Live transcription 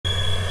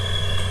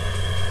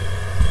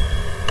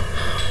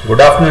Good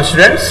afternoon,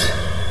 students.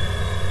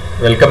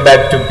 Welcome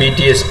back to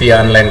Ptsp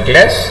online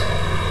class.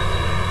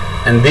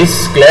 And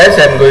this class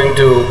I am going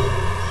to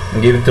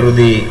give through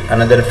the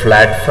another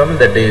platform,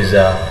 that is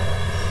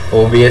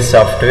OBS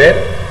software.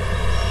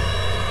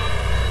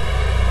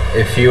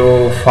 If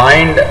you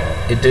find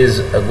it is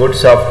a good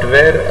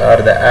software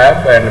or the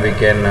app, and we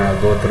can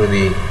go through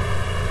the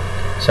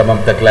some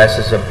of the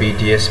classes of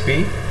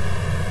Ptsp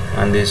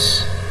on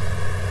this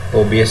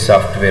OBS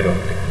software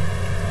only.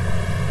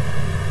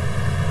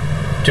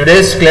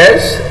 Today's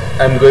class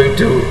I am going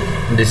to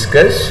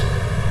discuss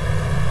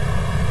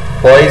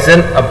Poisson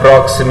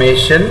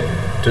approximation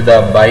to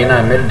the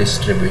binomial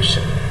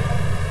distribution.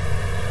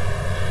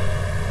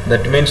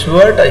 That means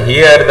what?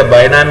 Here the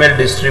binomial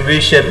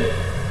distribution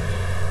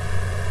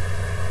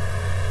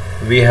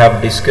we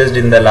have discussed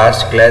in the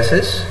last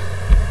classes.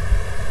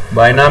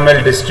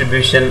 Binomial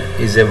distribution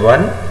is a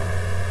one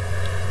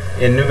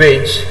in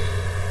which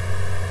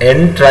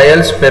n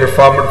trials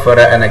performed for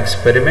an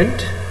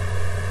experiment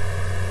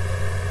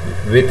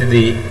with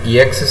the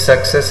x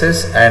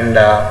successes and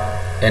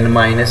n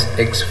minus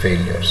x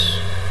failures.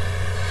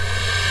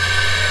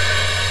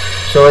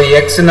 So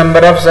x number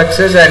of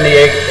success and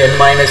n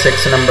minus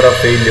x number of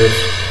failures.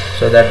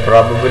 So that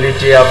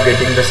probability of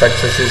getting the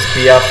success is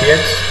p of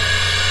x,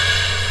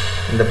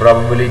 and the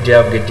probability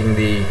of getting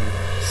the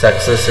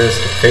successes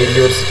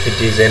failures,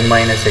 it is n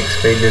minus x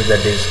failures,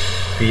 that is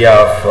p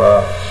of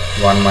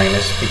 1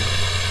 minus p.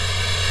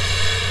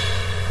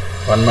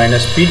 1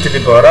 minus p to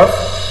the power of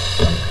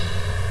 1.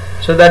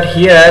 So that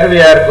here we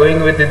are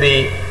going with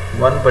the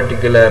one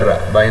particular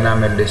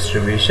binomial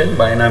distribution.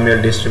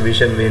 Binomial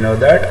distribution, we know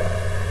that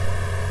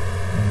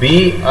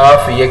b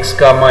of x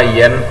comma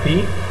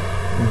np,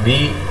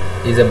 b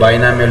is a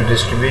binomial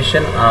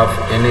distribution of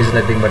n is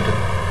nothing but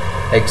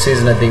x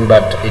is nothing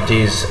but it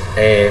is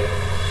a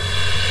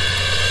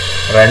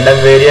random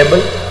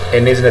variable,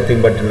 n is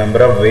nothing but the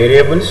number of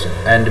variables,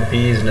 and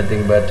p is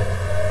nothing but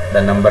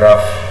the number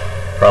of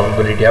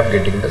probability of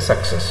getting the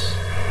success.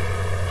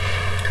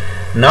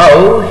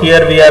 Now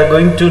here we are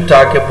going to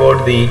talk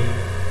about the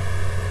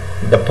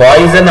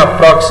Poisson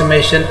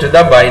approximation to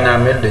the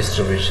binomial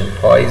distribution.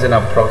 Poisson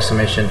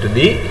approximation to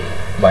the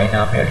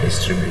binomial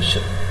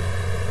distribution.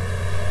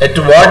 At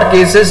what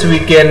cases we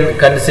can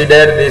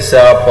consider this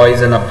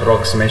Poisson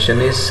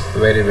approximation is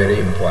very, very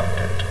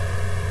important.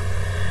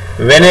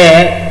 When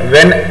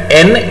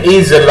n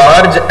is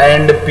large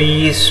and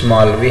p is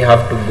small, we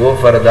have to go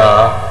for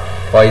the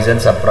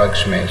Poisson's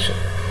approximation.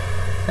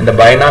 In the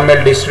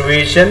binomial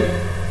distribution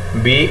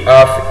b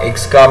of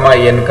x comma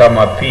n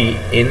comma p,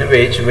 in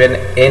which when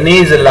n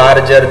is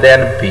larger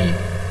than p,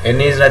 n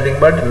is nothing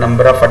but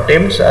number of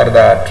attempts or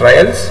the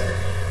trials,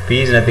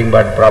 p is nothing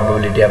but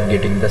probability of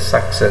getting the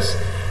success.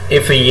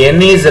 If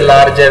n is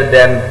larger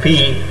than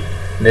p,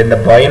 then the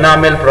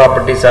binomial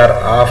properties are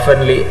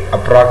oftenly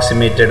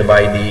approximated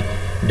by the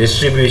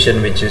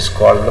distribution which is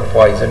called the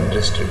Poisson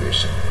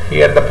distribution.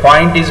 Here the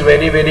point is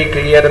very, very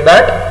clear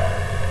that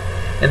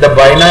in the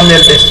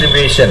binomial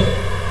distribution,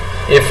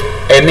 if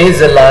n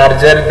is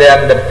larger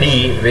than the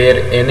p, where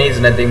n is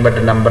nothing but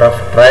a number of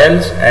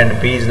trials and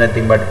p is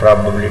nothing but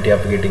probability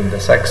of getting the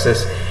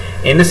success,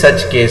 in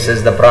such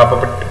cases the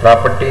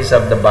properties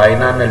of the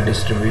binomial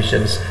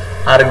distributions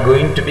are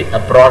going to be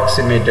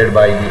approximated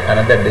by the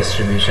another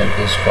distribution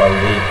is called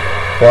the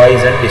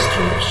Poisson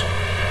distribution.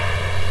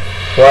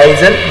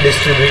 Poisson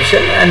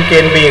distribution and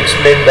can be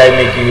explained by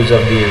making use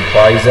of the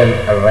Poisson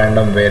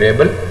random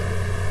variable.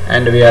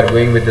 And we are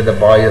going with the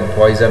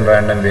Poisson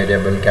random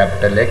variable,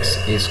 capital X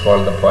is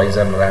called the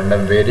Poisson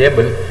random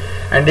variable,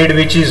 and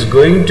which is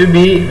going to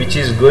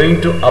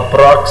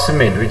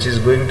approximate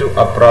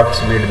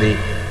the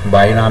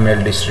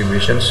binomial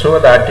distribution, so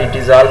that it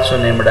is also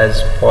named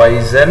as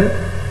Poisson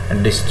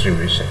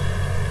distribution.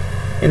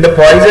 In the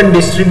Poisson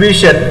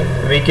distribution,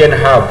 we can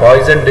have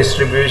Poisson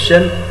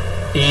distribution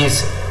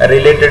is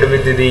related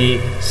with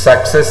the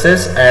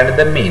successes and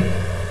the mean.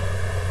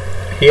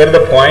 Here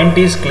the point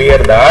is clear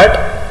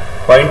that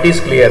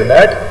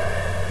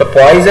the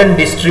Poisson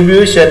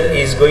distribution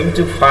is going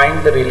to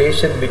find the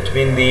relation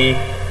between the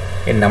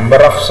number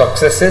of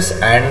successes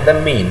and the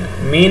mean.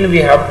 Mean we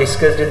have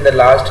discussed in the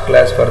last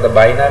class. For the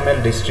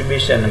binomial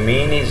distribution,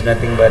 mean is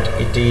nothing but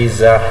it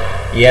is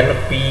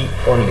np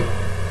only.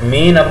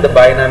 Mean of the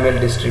binomial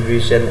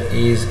distribution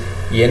is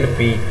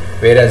np,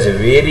 whereas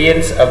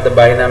variance of the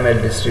binomial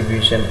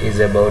distribution is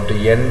about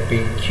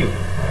npq.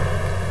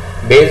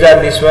 Based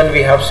on this one,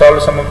 we have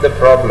solved some of the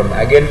problem.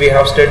 Again, we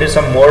have studied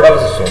some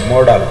models. So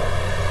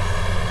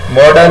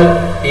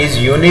model is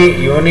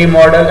uni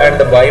model, and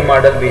the bi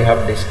model we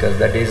have discussed.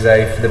 That is,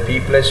 if the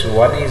p plus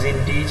 1 is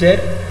integer,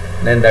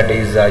 then that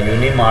is a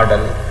uni model,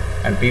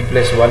 and p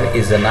plus 1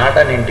 is not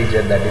an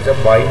integer, that is a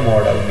bi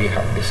model we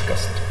have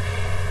discussed.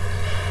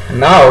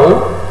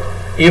 Now,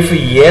 if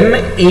n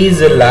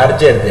is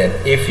larger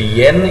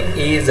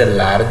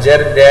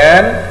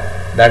than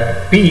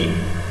that p,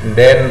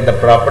 then the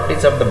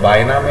properties of the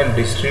binomial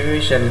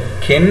distribution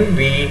can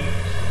be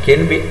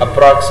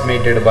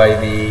approximated by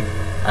the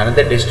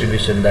another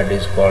distribution that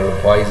is called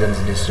Poisson's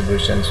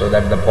distribution. So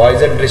that the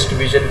Poisson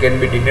distribution can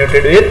be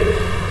denoted with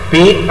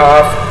P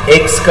of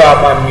x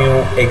comma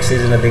mu. X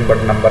is nothing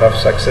but number of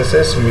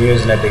successes, mu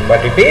is nothing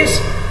but it is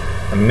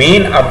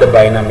mean of the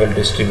binomial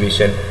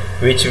distribution,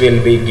 which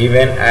will be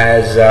given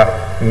as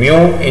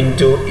mu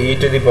into e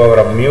to the power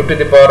of mu to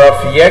the power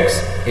of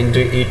x into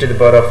e to the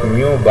power of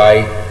mu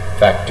by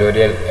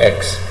factorial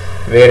x,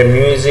 where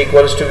mu is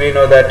equals to, we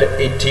know that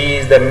it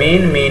is the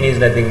mean is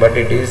nothing but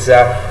it is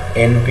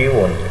NP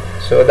only.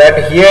 So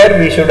that here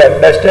we should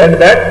understand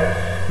that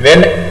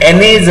when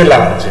n is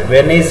large,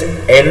 when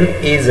n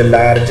is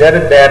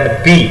larger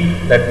than p,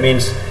 that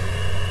means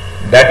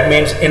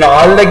in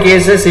all the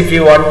cases, if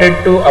you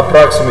wanted to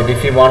approximate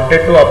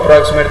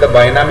the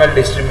binomial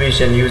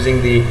distribution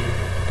using the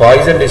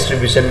Poisson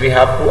distribution, we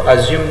have to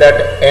assume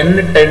that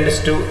n tends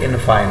to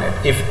infinite.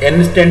 If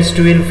n tends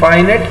to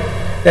infinite,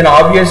 then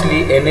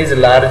obviously n is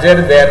larger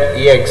than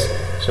x,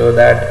 so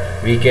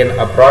that we can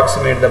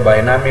approximate the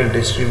binomial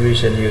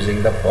distribution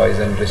using the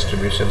Poisson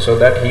distribution. So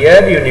that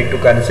here you need to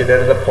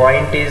consider, the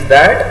point is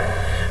that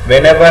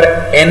whenever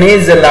n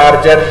is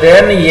larger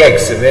than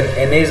x, when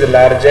n is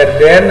larger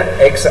than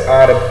x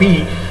or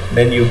p,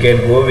 then you can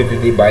go with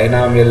the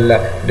binomial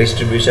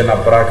distribution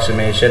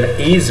approximation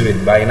is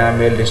with the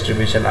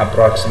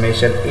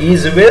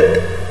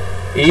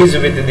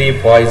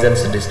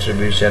Poisson's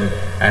distribution,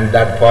 and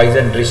that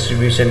Poisson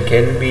distribution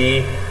can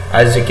be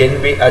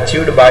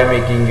achieved by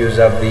making use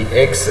of the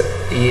x.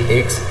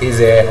 X is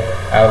a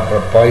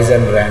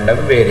Poisson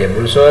random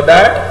variable, so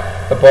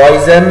that the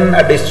Poisson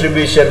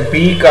distribution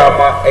P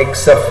comma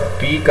x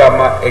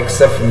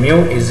of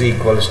mu is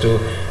equals to,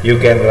 you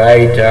can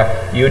write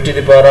u to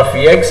the power of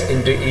x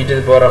into e to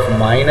the power of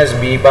minus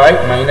mu by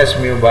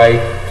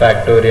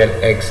factorial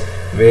x,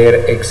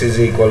 where x is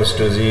equals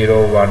to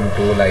 0, 1,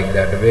 2 like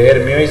that, where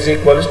mu is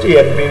equals to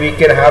NP. We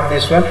can have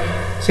this one.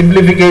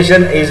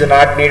 Simplification is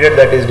not needed,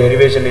 that is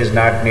derivation is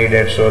not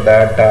needed, so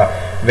that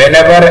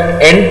whenever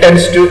n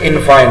tends to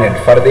infinite,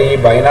 for the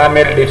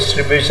binomial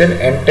distribution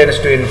n tends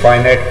to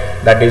infinite,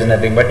 that is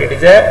nothing but it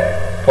is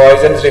a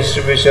Poisson's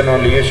distribution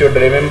only. You should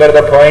remember,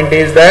 the point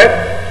is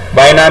that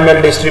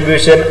binomial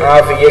distribution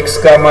of x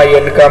comma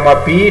n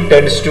comma p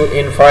tends to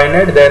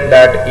infinite, then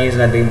that is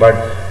nothing but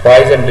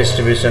Poisson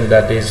distribution,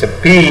 that is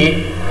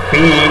p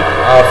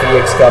of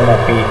x comma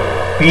p.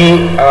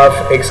 P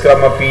of x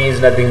comma p is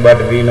nothing but,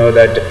 we know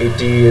that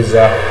it is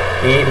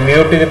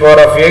mu to the power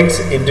of x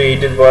into e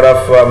to the power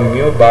of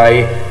mu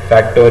by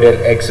factorial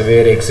x,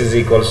 where x is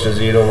equals to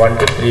 0, 1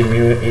 to 3.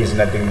 Mu is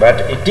nothing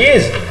but it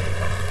is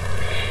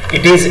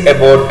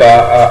about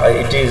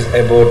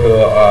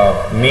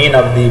mean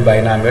of the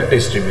binomial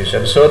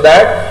distribution. So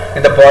that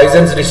in the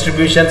Poisson's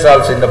distributions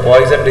also,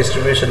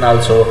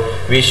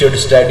 we should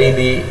study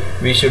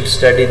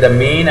the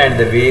mean and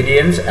the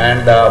variance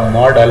and the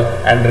model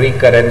and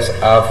recurrence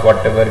of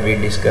whatever we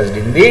discussed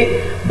in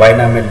the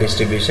binomial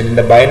distribution. In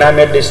the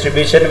binomial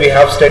distribution, we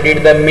have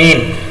studied the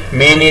mean.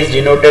 Mean is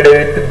denoted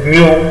with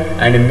mu,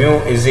 and mu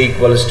is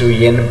equals to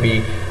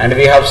NP, and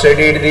we have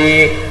studied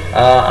the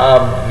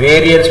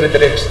variance with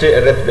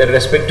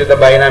respect to the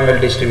binomial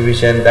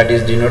distribution, that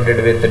is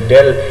denoted with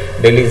del.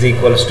 Del is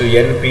equals to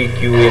NP.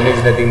 Q, N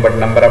is nothing but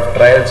number of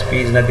trials,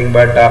 P is nothing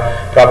but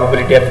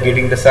probability of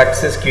getting the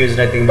success, Q is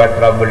nothing but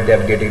probability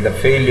of getting the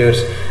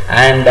failures,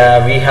 and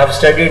we have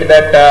studied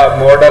that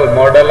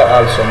model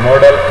also.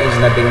 Model is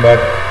nothing but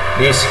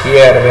this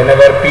here.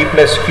 Whenever P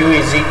plus Q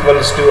is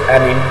equals to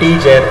an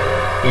integer,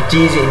 it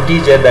is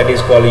integer, that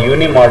is called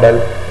unimodal.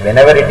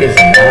 Whenever it is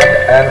not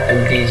an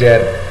integer,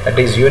 that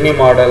is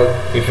unimodal.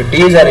 If it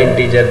is an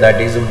integer, that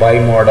is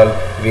bimodal.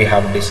 We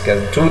have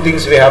discussed two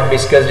things we have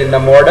discussed in the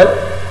model.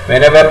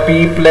 Whenever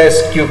p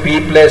plus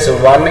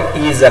 1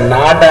 is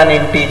not an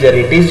integer,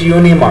 it is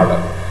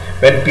unimodal.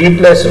 When p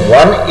plus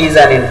 1 is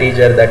an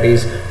integer, that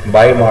is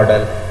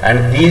bimodal.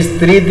 And these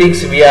three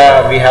things we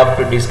have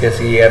to discuss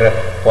here.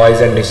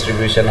 Poisson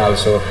distribution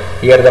also.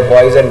 Here the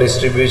Poisson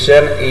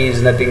distribution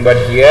is nothing but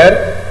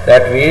here,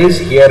 that means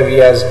here we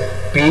have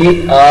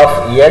p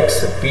of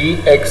x,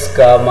 px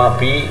comma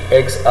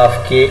px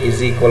of k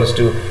is equals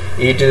to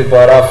e to the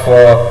power of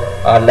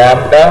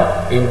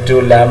lambda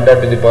into lambda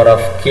to the power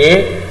of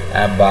k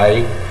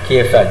by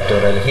k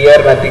factorial.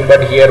 Here nothing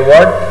but, here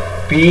what,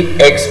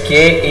 pxk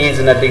is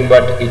nothing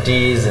but it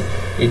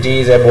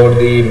is about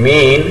the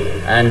mean,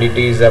 and it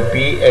is a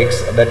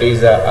px, that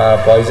is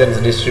a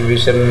Poisson's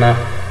distribution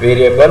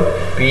variable.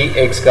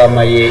 Px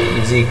comma a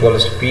is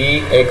equals to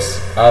px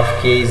of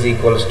k is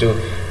equals to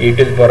e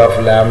to the power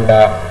of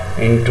lambda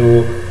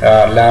into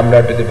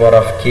lambda to the power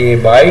of k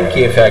by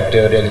k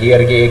factorial.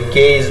 Here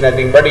k is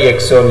nothing but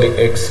x only,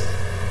 x,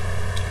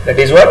 that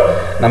is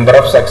what, number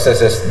of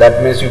successes.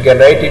 That means you can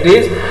write it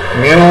is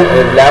mu,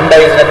 lambda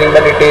is nothing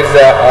but it is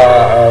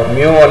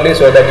mu only,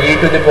 so that e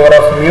to the power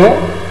of mu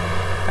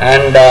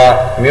and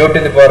mu to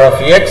the power of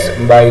x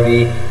by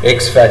the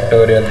x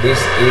factorial. This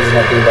is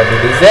nothing but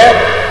it is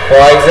a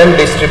Poisson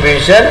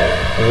distribution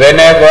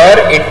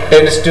whenever it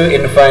tends to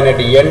infinite,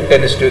 n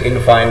tends to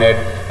infinite,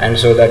 and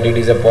so that it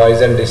is a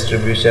Poisson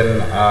distribution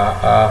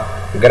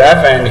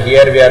graph, and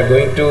here we are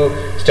going to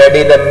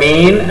study the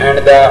mean and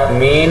the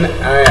mean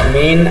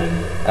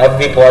of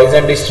the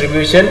Poisson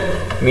distribution,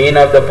 mean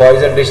of the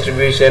Poisson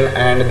distribution,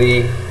 and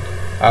the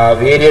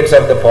variance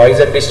of the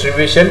Poisson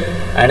distribution,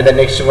 and the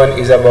next one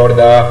is about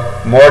the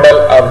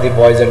model of the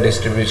Poisson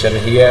distribution.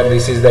 Here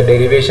this is the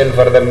derivation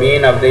for the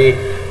mean of the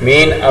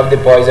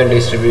Poisson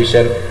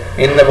distribution.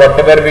 In the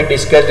whatever we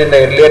discussed in the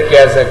earlier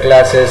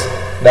classes,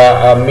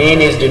 the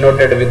mean is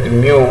denoted with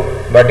mu,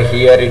 but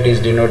here it is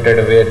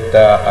denoted with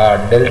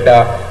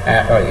delta,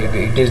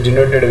 it is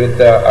denoted with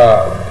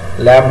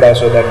lambda,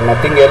 so that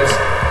nothing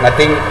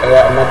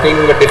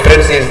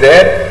difference is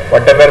there.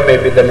 Whatever may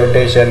be the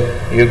notation,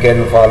 you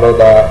can follow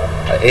the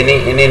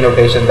any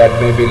notation, that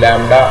may be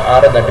lambda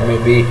or that may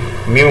be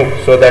mu,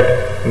 so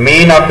that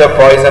mean of the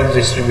Poisson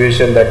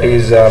distribution, that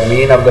is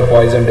mean of the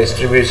Poisson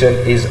distribution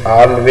is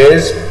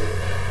always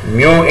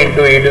mu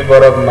into e to the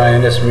power of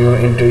minus mu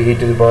into e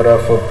to the power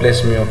of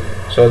plus mu,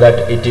 so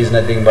that it is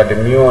nothing but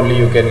mu only.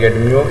 You can get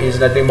mu is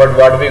nothing but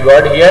what we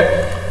got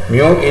here,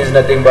 mu is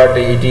nothing but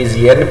it is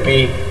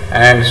np,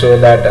 and so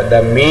that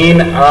the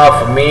mean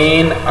of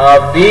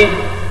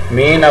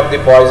the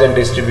Poisson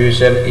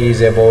distribution is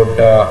about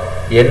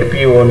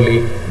np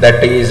only.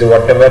 That is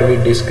whatever we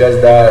discussed,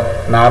 the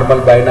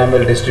normal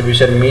binomial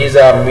distribution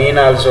mean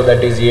also,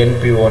 that is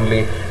np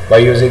only. By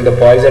using the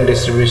Poisson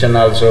distribution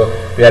also,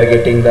 we are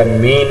getting the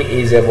mean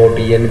is about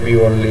np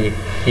only.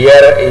 Here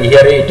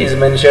it is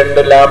mentioned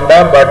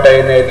lambda, but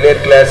in earlier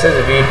classes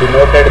we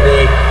denoted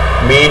the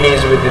mean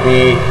is with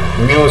the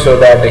mu, so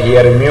that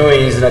here mu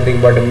is nothing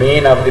but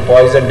mean of the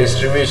Poisson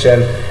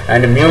distribution,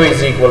 and mu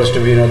is equals to,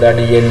 we know that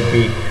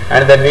np,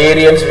 and the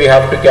variance we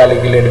have to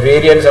calculate.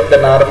 Variance of the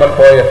normal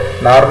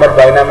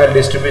binomial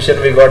distribution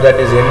we got, that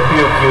is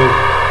npq,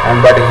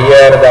 and but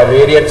here the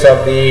variance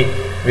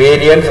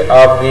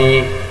of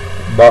the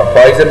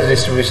Poisson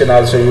distribution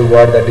also you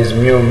got, that is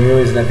mu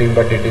is nothing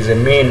but it is a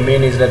mean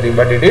is nothing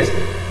but it is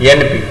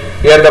np.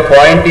 Here the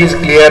point is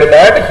clear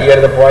that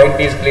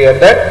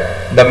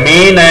the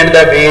mean and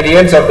the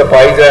variance of the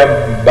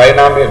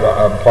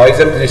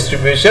Poisson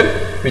distribution,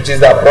 which is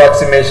the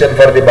approximation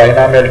for the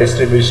binomial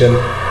distribution.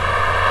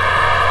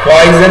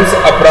 Poisson's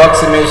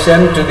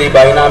approximation to the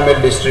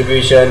binomial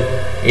distribution,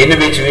 in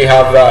which we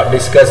have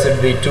discussed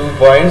the 2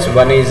 points.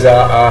 One is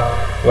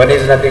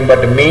nothing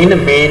but mean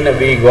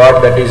we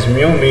got, that is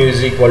mu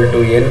is equal to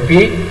np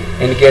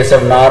in case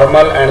of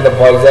normal, and the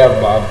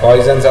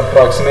Poisson's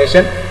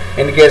approximation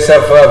in case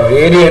of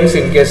variance,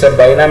 in case of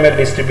binomial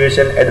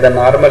distribution at the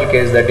normal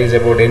case, that is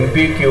about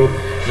npq,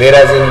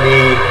 whereas in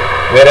the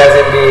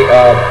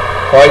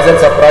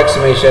Poisson's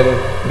approximation,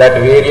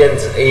 that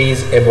variance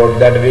is about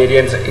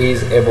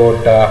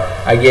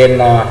again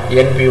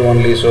np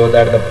only. So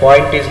that the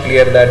point is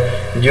clear that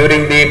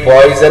during the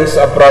Poisson's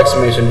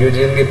approximation, due to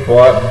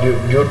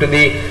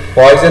the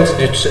Poisson's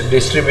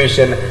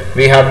distribution,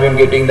 we have been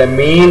getting the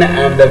mean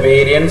and the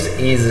variance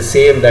is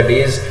same, that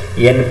is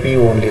np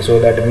only. So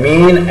that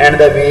mean and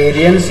the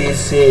variance is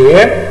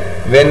same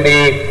when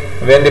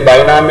the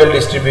binomial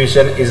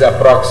distribution is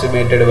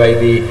approximated by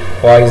the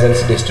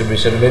Poisson's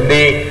distribution. When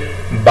the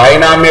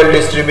binomial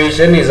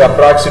distribution is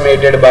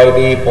approximated by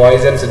the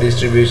Poisson's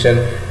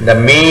distribution, the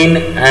mean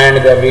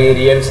and the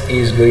variance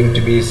is going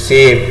to be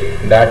same,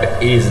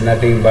 that is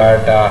nothing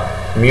but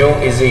mu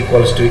is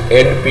equals to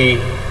np.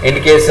 In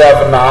case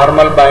of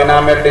normal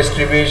binomial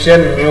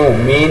distribution,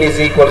 mean is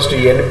equals to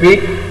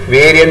np,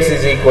 variance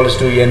is equals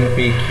to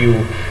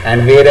npq,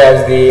 and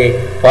whereas the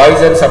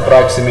Poisson's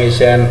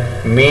approximation,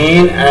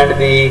 mean and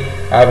the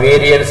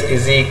variance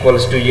is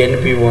equals to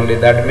np only.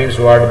 That means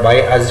what? By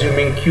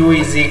assuming q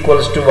is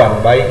equals to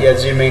 1,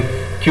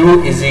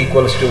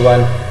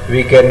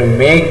 we can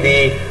make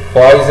the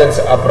Poisson's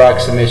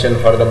approximation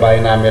for the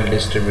binomial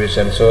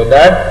distribution. So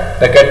that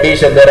the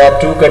condition, there are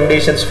two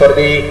conditions for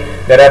the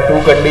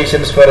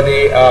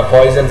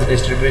Poisson's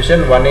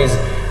distribution. One is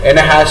n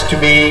has to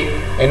be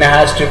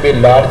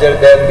larger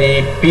than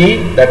the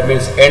p, that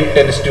means n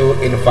tends to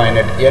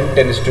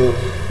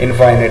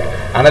infinite.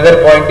 Another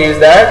point is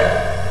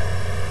that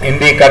in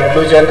the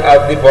conclusion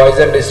of the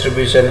Poisson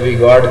distribution, we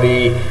got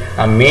the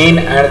mean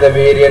and the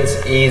variance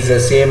is the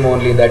same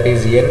only, that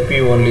is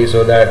np only.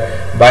 So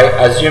that by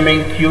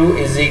assuming q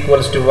is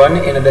equals to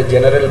 1 in the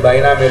general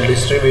binomial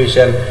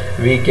distribution,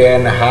 we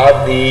can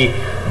have the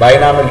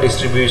binomial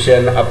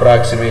distribution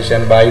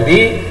approximation by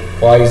the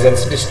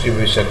Poisson's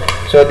distribution.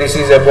 So this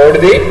is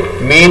about the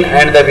mean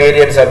and the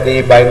variance of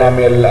the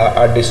binomial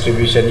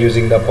distribution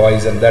using the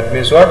Poisson. That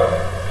means what?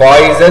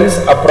 Poisson's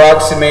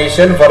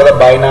approximation for the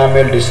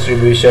binomial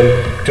distribution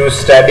to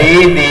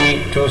study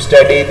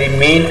the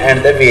mean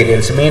and the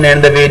variance. Mean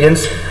and the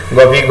variance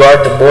we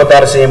got both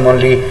are same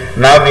only.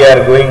 Now we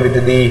are going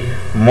with the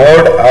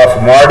model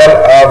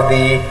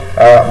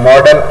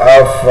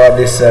of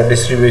this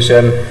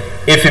distribution.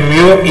 If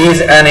mu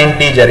is an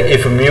integer,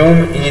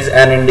 mu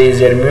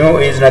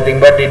is nothing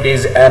but it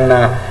is an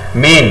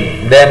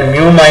mean, then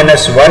mu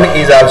minus 1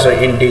 is also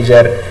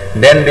integer.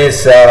 Then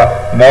this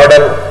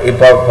model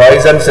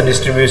Poisson's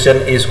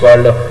distribution is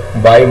called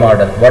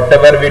bimodal.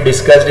 Whatever we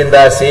discussed in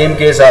the same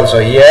case also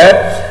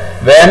here,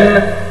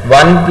 when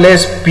 1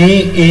 plus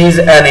p is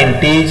an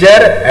integer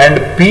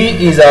and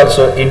p is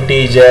also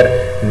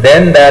integer,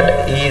 then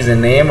that is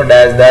named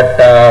as that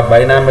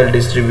binomial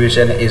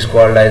distribution is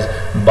called as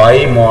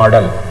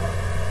bimodal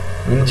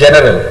in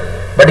general.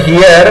 But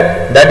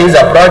here that is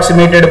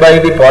approximated by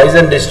the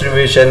Poisson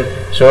distribution,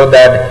 so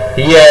that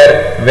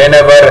here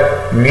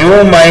whenever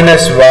mu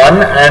minus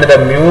 1 and the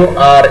mu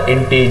are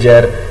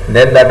integer,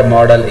 then that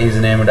model is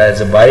named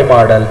as a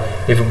bimodal.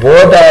 If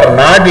both are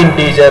not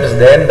integers,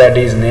 then that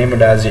is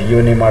named as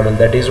unimodal.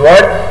 That is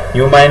what?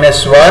 U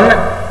minus 1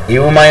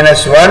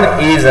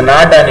 is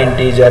not an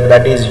integer,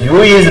 that is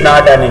u is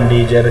not an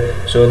integer,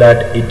 so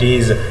that it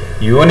is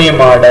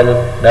unimodal.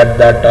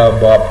 That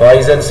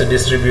Poisson's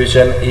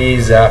distribution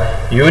is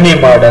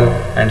unimodal,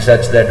 and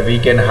such that we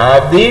can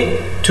have the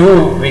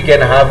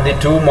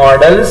two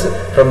models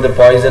from the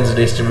Poisson's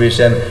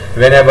distribution.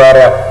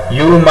 Whenever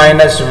u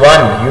minus 1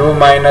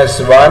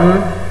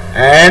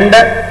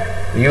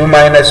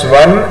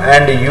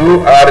 and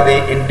u are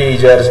the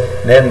integers,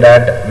 then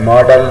that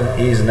model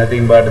is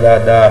nothing but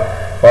the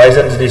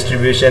Poisson's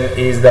distribution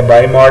is the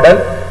bimodal.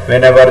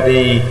 Whenever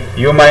the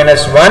u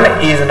minus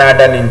 1 is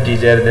not an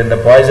integer, then the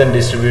Poisson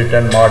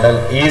distribution model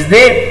is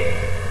the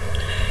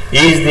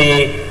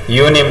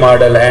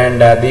unimodal.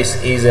 And this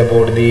is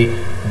about the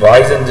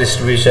Poisson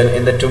distribution.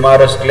 In the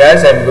tomorrow's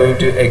class, I am going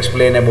to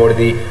explain about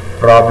the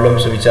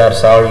problems which are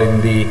solved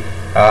in the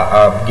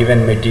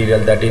given material.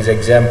 That is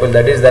example,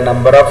 that is the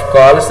number of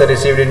calls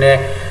received in a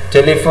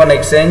telephone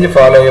exchange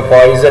follow a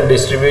Poisson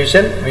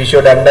distribution. We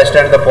should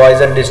understand the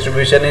Poisson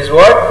distribution is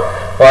what?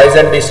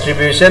 Poisson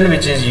distribution,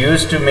 which is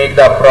used to make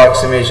the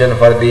approximation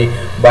for the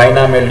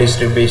binomial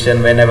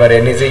distribution whenever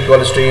n is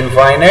equals to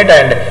infinite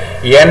and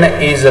n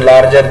is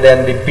larger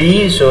than the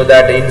p, so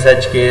that in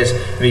such case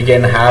we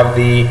can have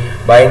the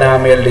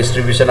binomial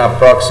distribution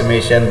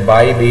approximation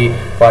by the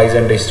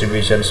Poisson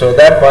distribution. So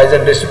that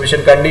Poisson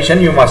distribution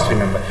condition you must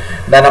remember.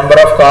 The number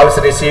of calls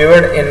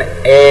received in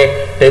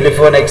a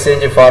telephone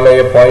exchange follow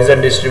a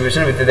Poisson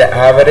distribution with the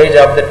average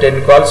of the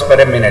 10 calls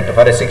per minute.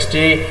 For a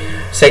 60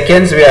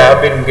 seconds we have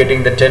been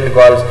getting the 10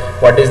 calls.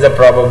 What is the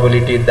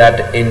probability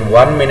that in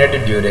 1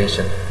 minute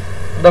duration,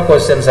 the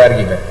questions are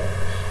given,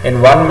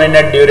 in 1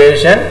 minute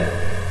duration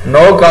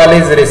no call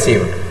is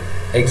received,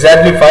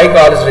 exactly 5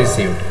 calls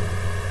received,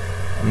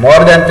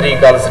 more than 3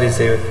 calls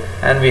received,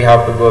 and we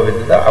have to go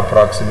with the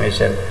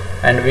approximation.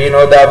 And we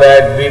know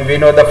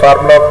the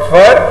formula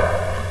for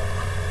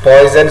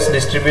Poisson's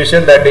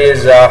distribution, that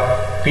is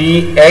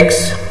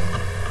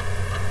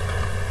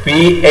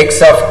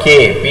px of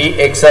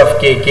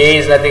k. K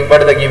is nothing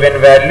but the given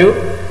value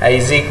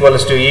is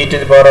equals to e to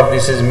the power of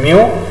this is mu,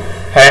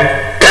 and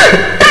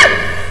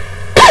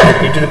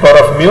e to the power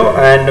of mu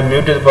and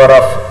mu to the power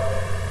of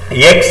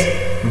x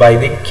by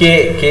the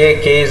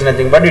k is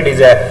nothing but it is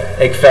a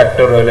x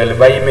factorial.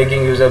 By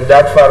making use of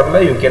that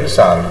formula you can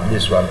solve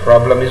this one.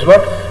 Problem is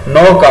what?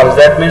 No calls.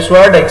 That means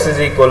what? X is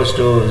equals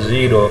to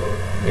 0.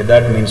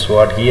 That means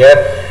what? Here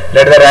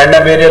let the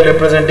random variable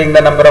representing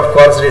the number of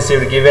calls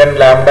received given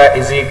lambda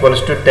is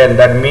equals to 10,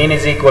 that mean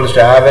is equals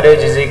to average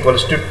is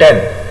equals to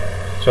 10.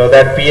 So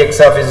that px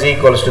of is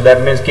equals to,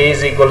 that means k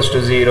is equals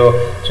to 0,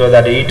 so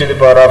that e to the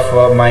power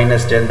of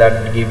minus 10,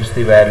 that gives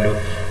the value.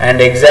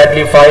 And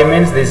exactly 5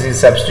 means this is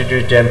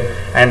substitution,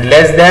 and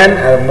less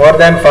than more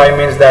than 5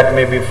 means that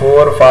may be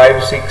 4,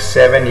 5, 6,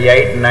 7,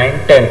 8,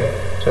 9, 10.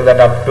 So that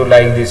up to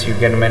like this you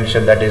can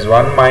mention, that is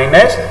 1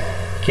 minus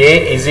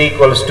k is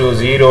equals to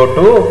 0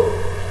 to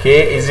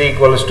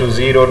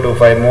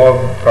 5. More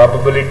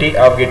probability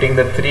of getting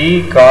the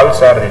 3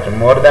 calls are written,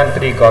 more than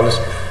 3 calls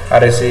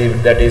are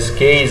received, that is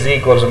k is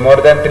equals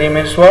more than 3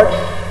 means what?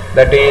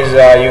 That is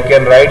you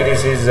can write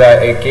this is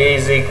k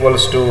is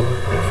equals to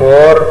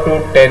 4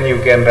 to 10 you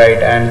can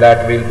write, and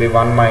that will be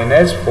 1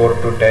 minus 4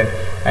 to 10,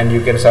 and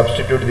you can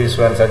substitute this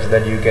one such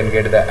that you can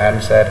get the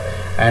answer.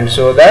 And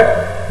so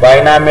that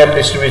binomial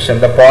distribution,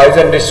 the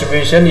Poisson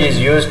distribution is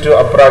used to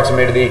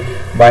approximate the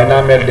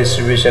binomial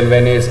distribution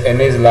when n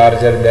is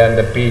larger than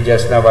the p.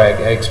 Just now I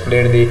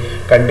explained the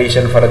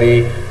condition for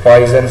the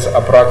Poisson's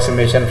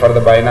approximation for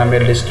the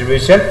binomial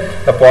distribution.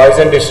 The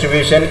Poisson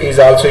distribution is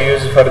also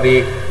used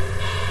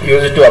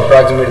to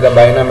approximate the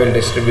binomial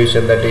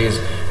distribution, that is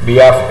b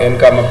of n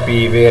comma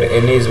p, where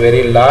n is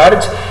very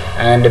large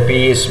and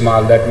p is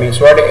small. That means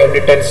what? N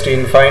tends to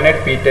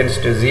infinite, p tends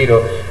to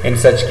 0. In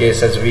such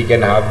cases we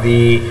can have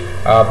the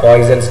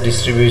Poisson's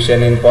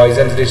distribution. In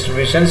Poisson's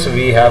distributions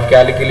we have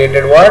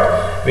calculated what?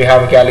 We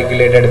have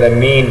calculated the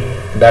mean.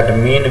 That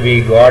mean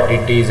we got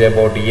it is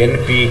about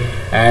np,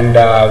 and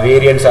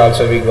variance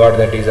also we got,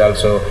 that is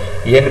also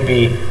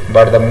np.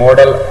 But the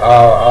model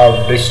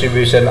of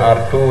distribution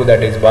are two,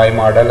 that is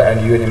bimodal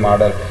and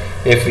unimodal.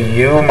 If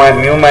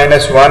mu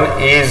minus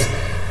 1 is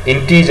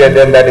integer,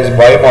 then that is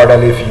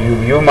bimodal. If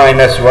u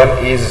minus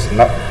 1 is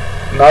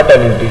not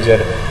an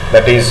integer,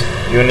 that is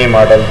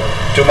unimodal.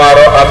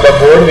 Tomorrow on the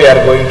board we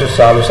are going to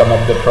solve some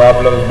of the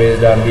problems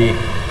based on the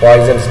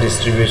Poisson's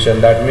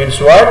distribution. That means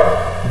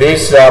what?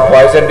 This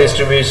Poisson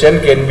distribution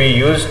can be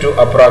used to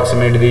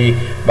approximate the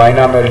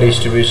binomial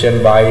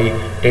distribution by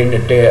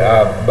tending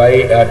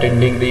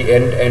the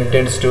n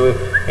tends to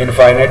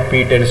infinite,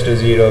 p tends to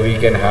 0. We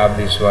can have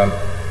this one.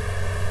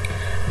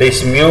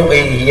 This mu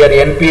here,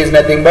 np is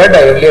nothing but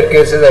earlier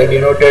cases I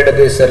denoted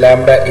this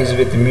lambda is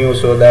with mu,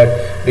 so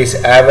that this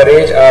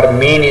average or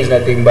mean is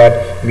nothing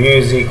but mu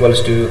is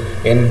equals to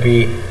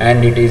np,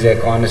 and it is a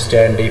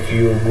constant if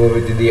you go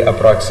with the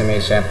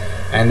approximation.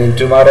 And in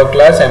tomorrow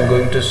class I am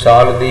going to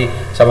solve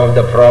some of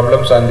the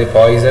problems on the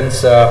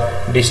Poisson's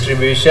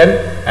distribution,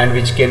 and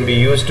which can be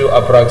used to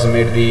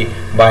approximate the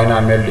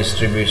binomial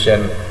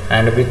distribution.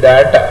 And with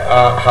that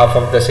half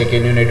of the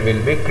second unit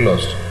will be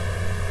closed.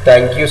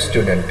 Thank you,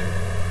 student.